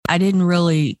I didn't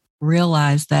really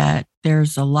realize that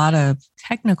there's a lot of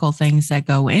technical things that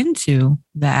go into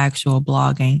the actual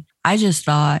blogging. I just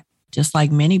thought, just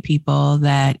like many people,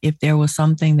 that if there was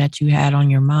something that you had on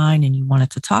your mind and you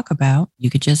wanted to talk about, you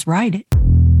could just write it.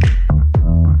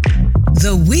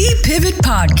 The We Pivot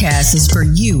podcast is for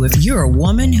you if you're a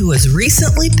woman who has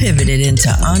recently pivoted into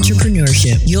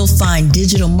entrepreneurship. You'll find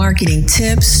digital marketing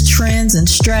tips, trends, and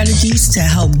strategies to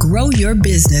help grow your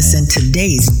business in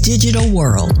today's digital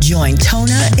world. Join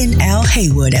Tona and Al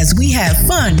Haywood as we have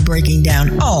fun breaking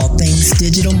down all things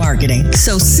digital marketing.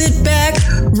 So sit back,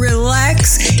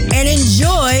 relax, and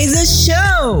enjoy the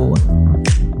show.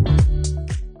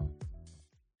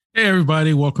 Hey,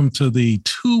 everybody. Welcome to the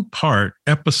two-part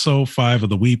episode 5 of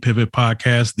the We Pivot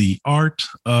podcast, The Art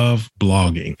of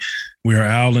Blogging. We are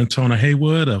Al and Tona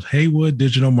Haywood of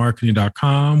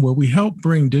HaywoodDigitalMarketing.com, where we help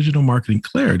bring digital marketing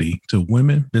clarity to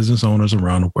women business owners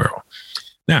around the world.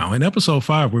 Now, in episode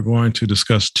 5, we're going to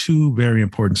discuss two very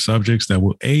important subjects that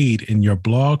will aid in your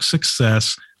blog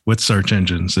success with search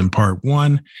engines. In part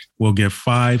 1, we'll give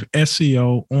 5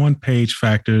 SEO on-page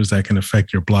factors that can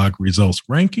affect your blog results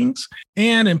rankings.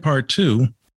 And in part 2,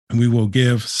 we will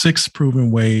give 6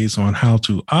 proven ways on how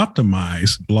to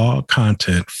optimize blog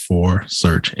content for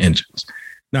search engines.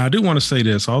 Now, I do want to say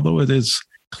this, although it is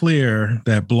clear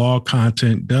that blog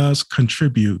content does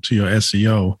contribute to your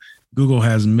SEO, Google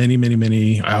has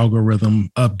many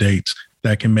algorithm updates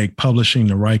that can make publishing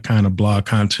the right kind of blog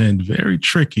content very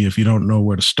tricky if you don't know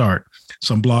where to start.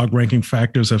 Some blog ranking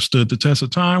factors have stood the test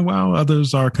of time, while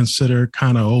others are considered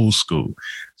kind of old school.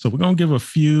 So we're going to give a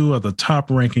few of the top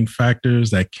ranking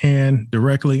factors that can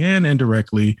directly and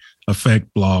indirectly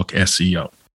affect blog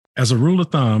SEO. As a rule of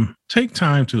thumb, take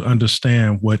time to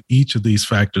understand what each of these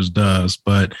factors does,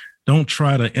 but don't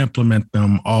try to implement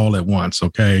them all at once,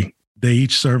 okay? They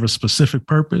each serve a specific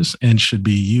purpose and should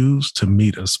be used to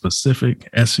meet a specific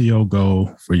SEO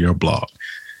goal for your blog.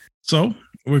 So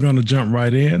we're going to jump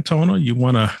right in. Tona, you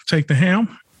want to take the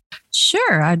helm?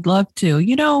 Sure, I'd love to.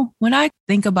 You know, when I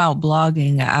think about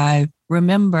blogging, I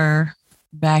remember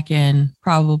back in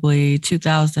probably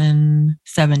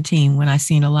 2017 when I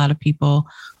seen a lot of people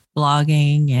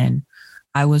blogging, and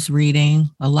I was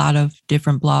reading a lot of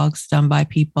different blogs done by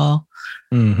people.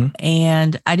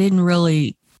 And I didn't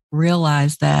really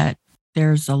realize that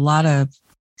there's a lot of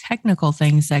technical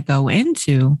things that go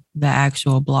into the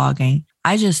actual blogging.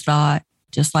 I just thought,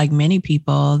 just like many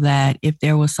people, that if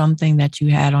there was something that you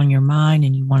had on your mind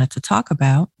and you wanted to talk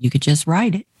about, you could just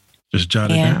write it. Just jot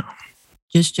it down.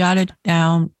 Just jot it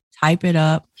down, type it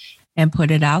up, and put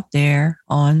it out there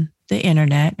on the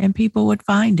internet, and people would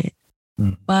find it.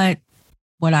 But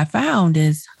what I found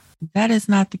is that is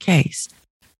not the case.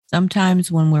 Sometimes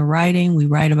when we're writing, we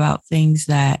write about things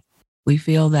that we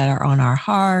feel that are on our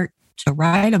heart to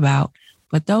write about,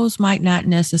 but those might not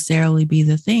necessarily be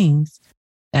the things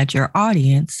that your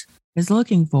audience is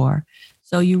looking for.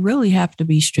 So you really have to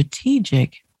be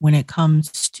strategic when it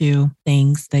comes to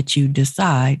things that you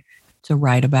decide to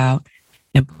write about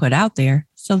and put out there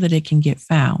so that it can get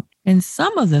found. And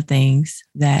some of the things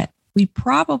that we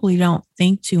probably don't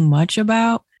think too much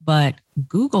about, but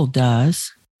Google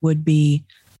does, would be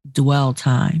dwell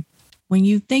time. When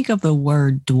you think of the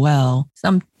word dwell,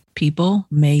 some people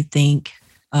may think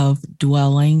of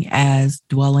dwelling as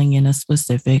dwelling in a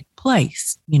specific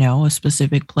place, you know, a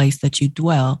specific place that you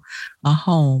dwell, a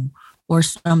home or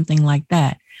something like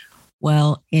that.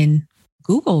 Well, in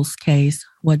Google's case,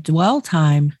 what dwell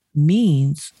time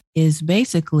means is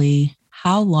basically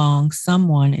how long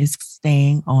someone is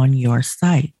staying on your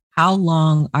site. How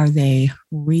long are they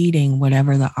reading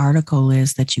whatever the article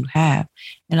is that you have?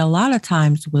 And a lot of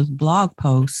times with blog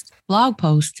posts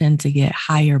tend to get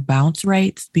higher bounce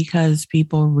rates because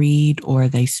people read, or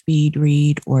they speed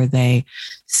read, or they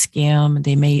skim.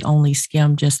 They may only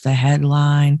skim just the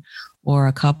headline or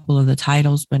a couple of the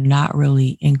titles, but not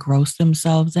really engross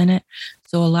themselves in it.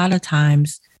 So a lot of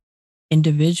times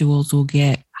individuals will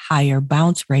get higher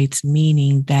bounce rates,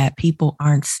 meaning that people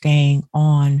aren't staying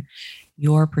on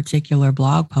your particular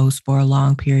blog post for a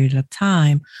long period of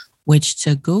time, which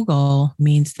to Google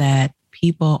means that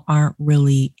people aren't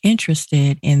really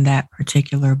interested in that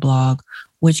particular blog,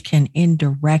 which can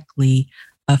indirectly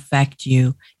affect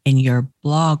you in your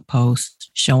blog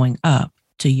post showing up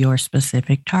to your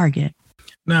specific target.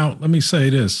 Now, let me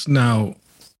say this. Now,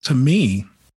 to me,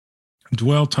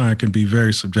 dwell time can be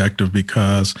very subjective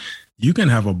because you can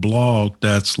have a blog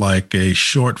that's like a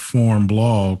short form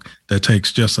blog that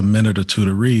takes just a minute or two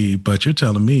to read, but you're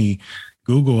telling me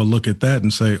Google will look at that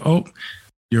and say, oh,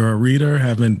 you're a reader,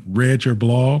 haven't read your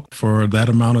blog for that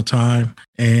amount of time,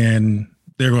 and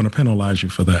they're going to penalize you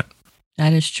for that.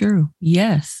 That is true.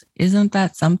 Yes. Isn't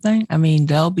that something? I mean,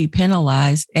 they'll be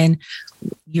penalized. And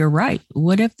you're right.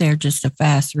 What if they're just a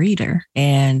fast reader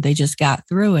and they just got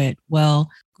through it? Well,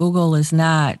 Google is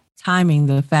not timing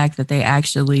the fact that they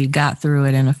actually got through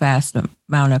it in a fast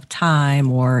amount of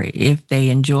time, or if they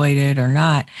enjoyed it or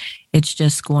not. It's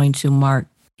just going to mark,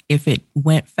 if it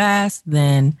went fast,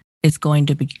 then it's going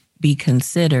to be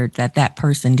considered that that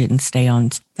person didn't stay on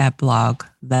that blog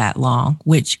that long,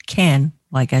 which can,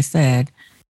 like I said,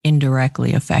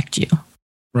 indirectly affect you.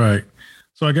 Right.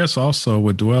 So I guess also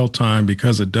with dwell time,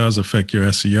 because it does affect your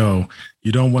SEO,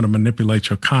 you don't want to manipulate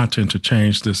your content to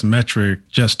change this metric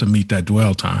just to meet that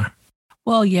dwell time.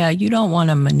 Well, yeah, you don't want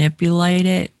to manipulate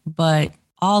it, but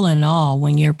all in all,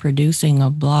 when you're producing a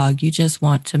blog, you just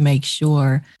want to make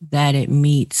sure that it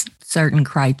meets certain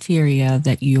criteria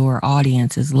that your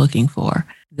audience is looking for.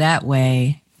 That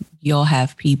way, you'll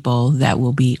have people that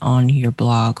will be on your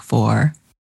blog for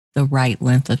the right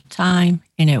length of time,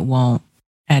 and it won't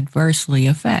adversely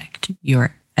affect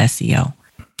your SEO.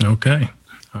 Okay.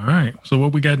 All right. So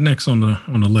what we got next on the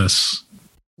list?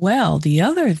 Well, the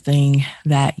other thing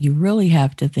that you really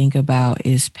have to think about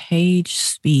is page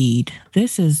speed.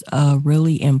 This is a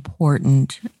really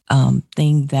important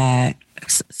thing that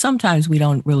sometimes we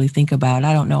don't really think about.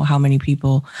 I don't know how many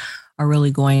people are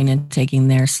really going and taking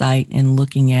their site and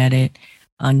looking at it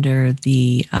under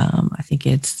the, I think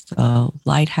it's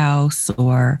Lighthouse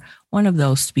or one of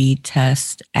those speed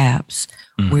test apps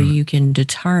where you can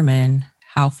determine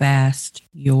how fast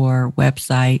your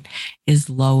website is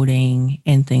loading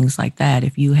and things like that.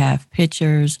 If you have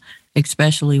pictures,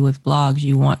 especially with blogs,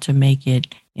 you want to make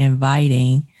it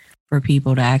inviting for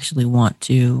people to actually want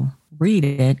to read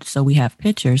it. So we have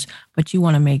pictures, but you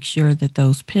want to make sure that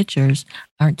those pictures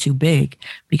aren't too big,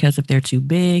 because if they're too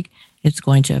big, it's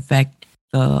going to affect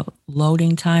the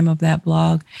loading time of that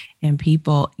blog. And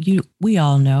people, we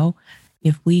all know,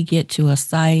 if we get to a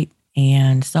site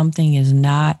and something is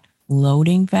not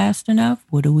loading fast enough,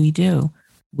 what do?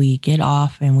 We get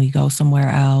off and we go somewhere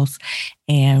else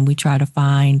and we try to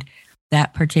find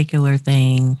that particular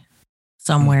thing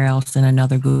somewhere else in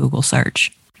another Google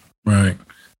search. Right.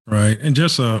 Right. And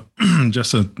just a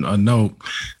note,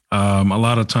 a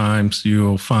lot of times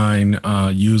you'll find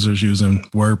users using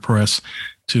WordPress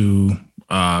to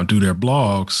do their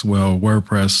blogs. Well,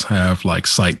 WordPress have like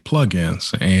site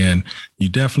plugins, and you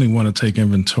definitely want to take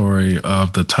inventory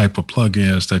of the type of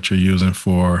plugins that you're using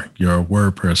for your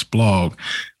WordPress blog,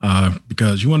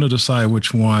 because you want to decide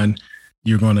which one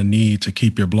you're going to need to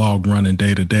keep your blog running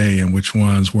day to day and which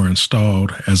ones were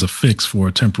installed as a fix for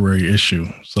a temporary issue.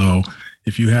 So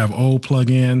if you have old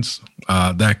plugins,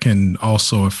 that can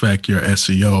also affect your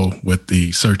SEO with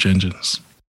the search engines.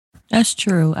 That's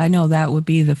true. I know that would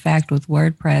be the fact with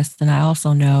WordPress. And I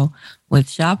also know with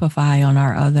Shopify on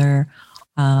our other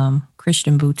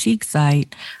Christian boutique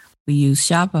site, we use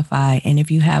Shopify. And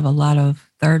if you have a lot of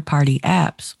third-party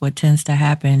apps, what tends to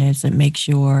happen is it makes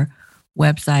your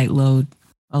website load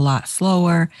a lot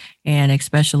slower, and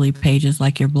especially pages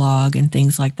like your blog and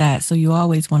things like that. So you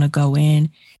always want to go in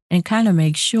and kind of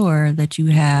make sure that you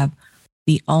have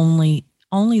the only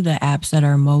the apps that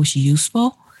are most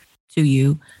useful to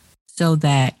you, so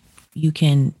that you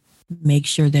can make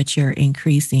sure that you're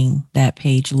increasing that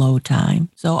page load time.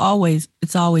 So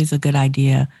it's always a good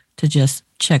idea to just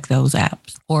check those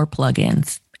apps or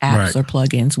plugins, or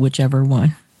plugins, whichever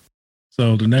one.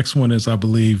 So the next one is, I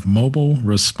believe, mobile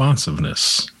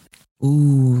responsiveness.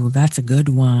 Ooh, that's a good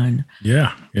one.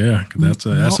 Yeah. That's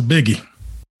a biggie.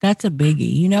 That's a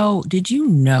biggie. Did you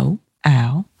know,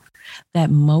 Al, that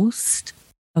most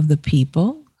of the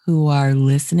people who are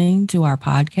listening to our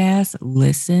podcast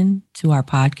listen to our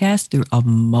podcast through a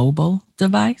mobile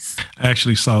device? I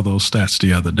actually saw those stats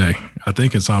the other day. I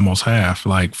think it's almost half,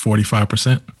 like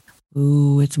 45%.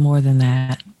 Ooh, it's more than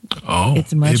that. Oh,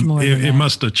 it's much more than that. It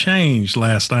must have changed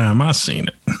last time I seen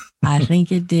it. I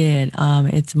think it did.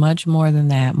 It's much more than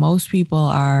that. Most people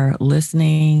are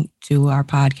listening to our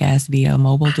podcast via a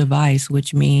mobile device,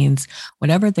 which means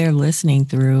whatever they're listening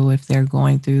through, if they're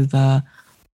going through the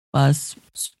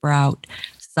Buzzsprout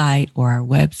site or our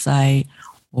website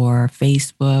or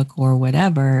Facebook or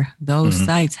whatever, those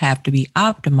sites have to be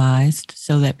optimized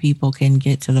so that people can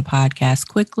get to the podcast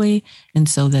quickly and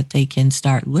so that they can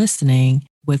start listening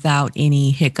without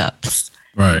any hiccups.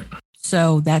 Right.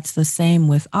 So that's the same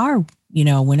with our,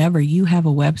 whenever you have a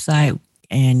website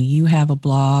and you have a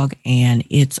blog and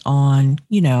it's on,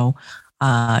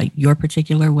 your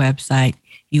particular website,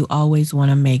 you always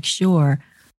want to make sure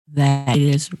that it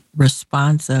is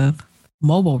responsive,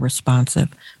 mobile responsive,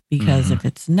 because if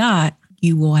it's not,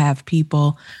 you will have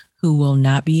people who will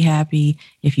not be happy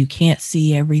if you can't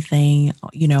see everything,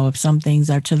 if some things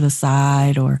are to the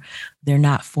side or they're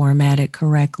not formatted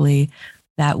correctly.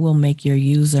 That will make your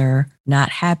user not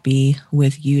happy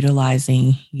with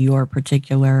utilizing your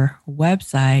particular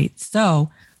website. So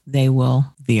they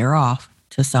will veer off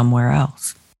to somewhere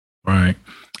else. Right.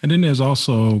 And then there's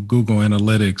also Google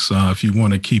Analytics if you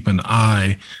want to keep an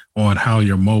eye on how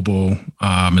your mobile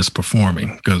is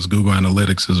performing, because Google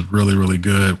Analytics is really, really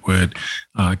good with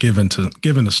giving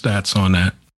the stats on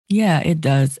that. Yeah, it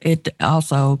does.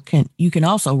 You can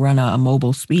also run a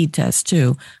mobile speed test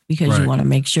too, because you want to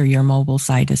make sure your mobile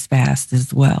site is fast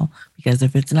as well. Because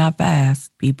if it's not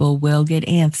fast, people will get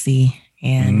antsy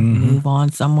and move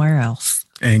on somewhere else.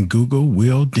 And Google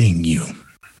will ding you.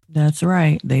 That's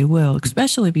right. They will,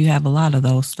 especially if you have a lot of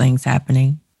those things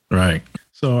happening. Right.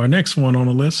 So our next one on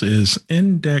the list is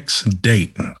index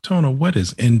date. Tona, what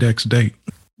is index date?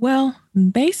 Well,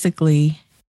 basically,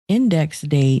 index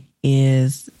date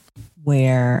is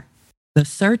where the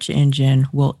search engine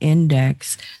will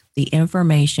index the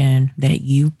information that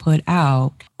you put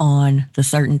out on the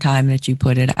certain time that you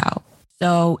put it out.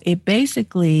 So it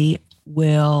basically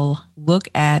will look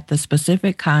at the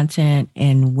specific content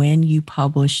and when you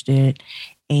published it,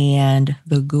 and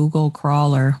the Google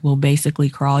crawler will basically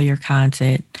crawl your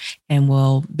content and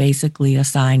will basically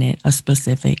assign it a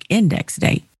specific index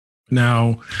date.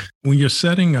 Now, when you're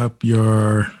setting up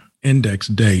your index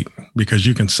date, because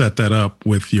you can set that up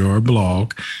with your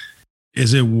blog,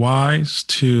 is it wise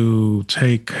to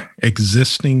take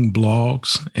existing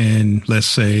blogs and let's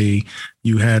say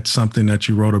you had something that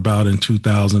you wrote about in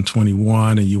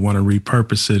 2021 and you want to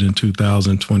repurpose it in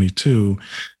 2022?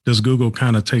 Does Google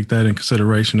kind of take that in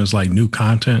consideration as like new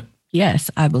content? Yes,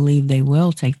 I believe they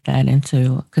will take that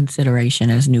into consideration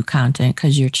as new content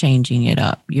because you're changing it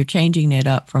up. You're changing it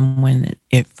up from when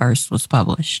it first was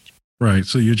published. Right.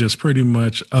 So you're just pretty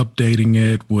much updating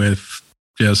it with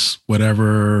just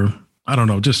whatever, I don't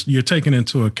know, just you're taking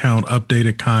into account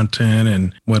updated content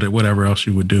and whatever else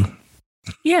you would do.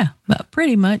 Yeah, but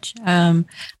pretty much.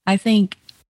 I think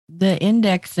the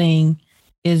indexing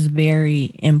is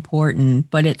very important,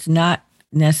 but it's not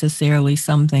necessarily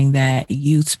something that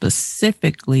you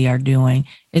specifically are doing.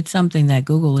 It's something that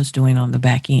Google is doing on the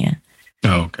back end.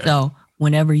 Oh, okay. So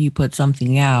whenever you put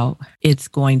something out, it's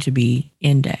going to be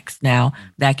indexed. Now,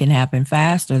 that can happen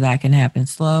fast or that can happen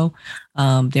slow.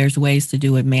 There's ways to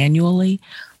do it manually,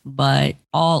 but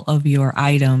all of your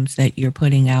items that you're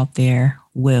putting out there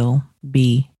will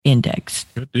be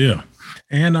indexed. Good deal.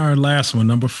 And our last one,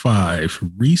 number 5,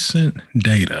 recent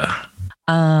data.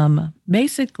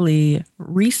 Basically,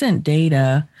 recent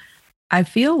data, I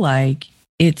feel like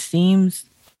it seems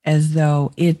as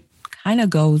though it kind of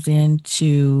goes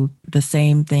into the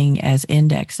same thing as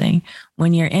indexing.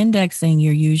 When you're indexing,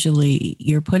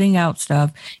 you're putting out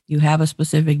stuff, you have a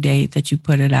specific date that you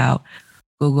put it out,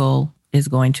 Google is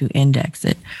going to index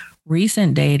it.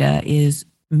 Recent data is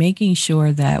making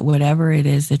sure that whatever it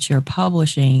is that you're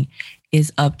publishing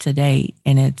is up to date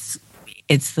and it's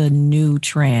the new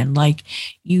trend. Like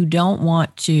you don't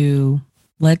want to,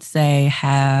 let's say,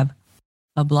 have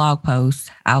a blog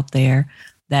post out there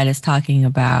that is talking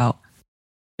about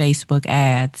Facebook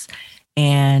ads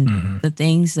and the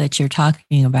things that you're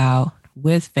talking about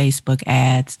with Facebook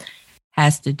ads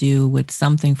has to do with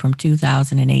something from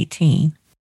 2018.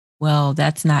 Well,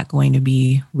 that's not going to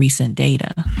be recent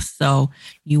data. So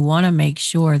you want to make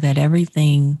sure that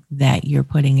everything that you're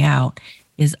putting out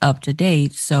is up to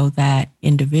date so that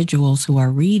individuals who are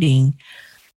reading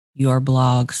your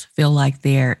blogs feel like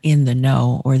they're in the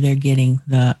know or they're getting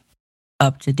the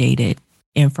up-to-date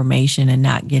information and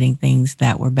not getting things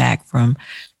that were back from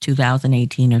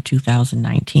 2018 or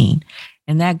 2019.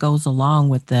 And that goes along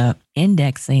with the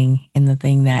indexing. And the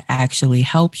thing that actually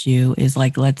helps you is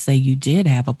like, let's say you did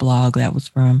have a blog that was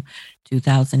from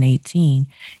 2018.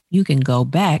 You can go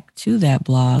back to that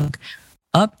blog,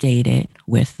 update it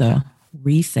with the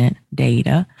recent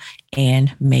data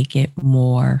and make it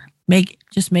more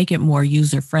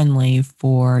user friendly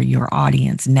for your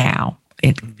audience now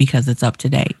because it's up to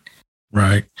date.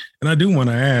 Right. And I do want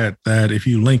to add that if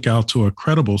you link out to a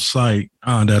credible site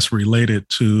that's related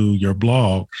to your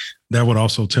blog, that would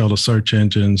also tell the search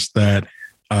engines that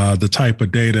the type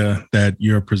of data that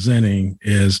you're presenting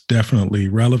is definitely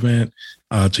relevant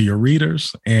to your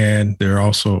readers. And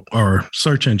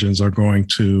search engines are going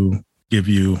to give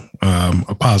you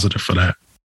a positive for that.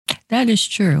 That is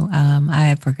true.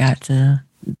 I forgot to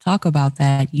talk about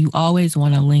that. You always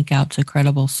want to link out to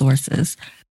credible sources.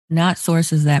 Not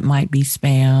sources that might be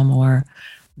spam or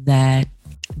that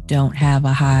don't have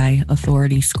a high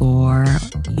authority score.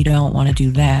 You don't want to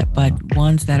do that, but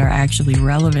ones that are actually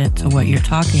relevant to what you're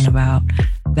talking about,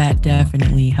 that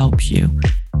definitely helps you.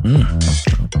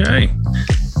 Okay.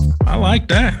 I like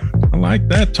that.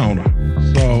 Tona.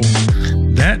 So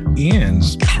that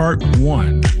ends part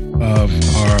 1 of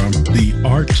the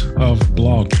art of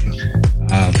blogging.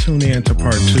 Tune in to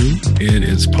part 2. It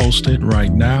is posted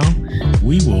right now.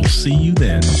 We will see you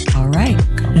then. All right.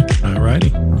 All righty.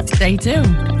 Stay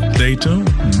tuned.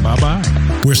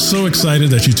 Bye-bye. We're so excited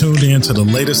that you tuned in to the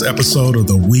latest episode of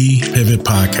the We Pivot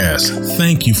podcast.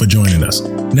 Thank you for joining us.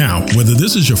 Now, whether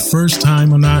this is your first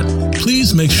time or not,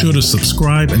 please make sure to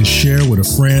subscribe and share with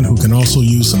a friend who can also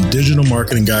use some digital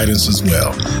marketing guidance as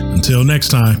well. Until next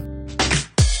time.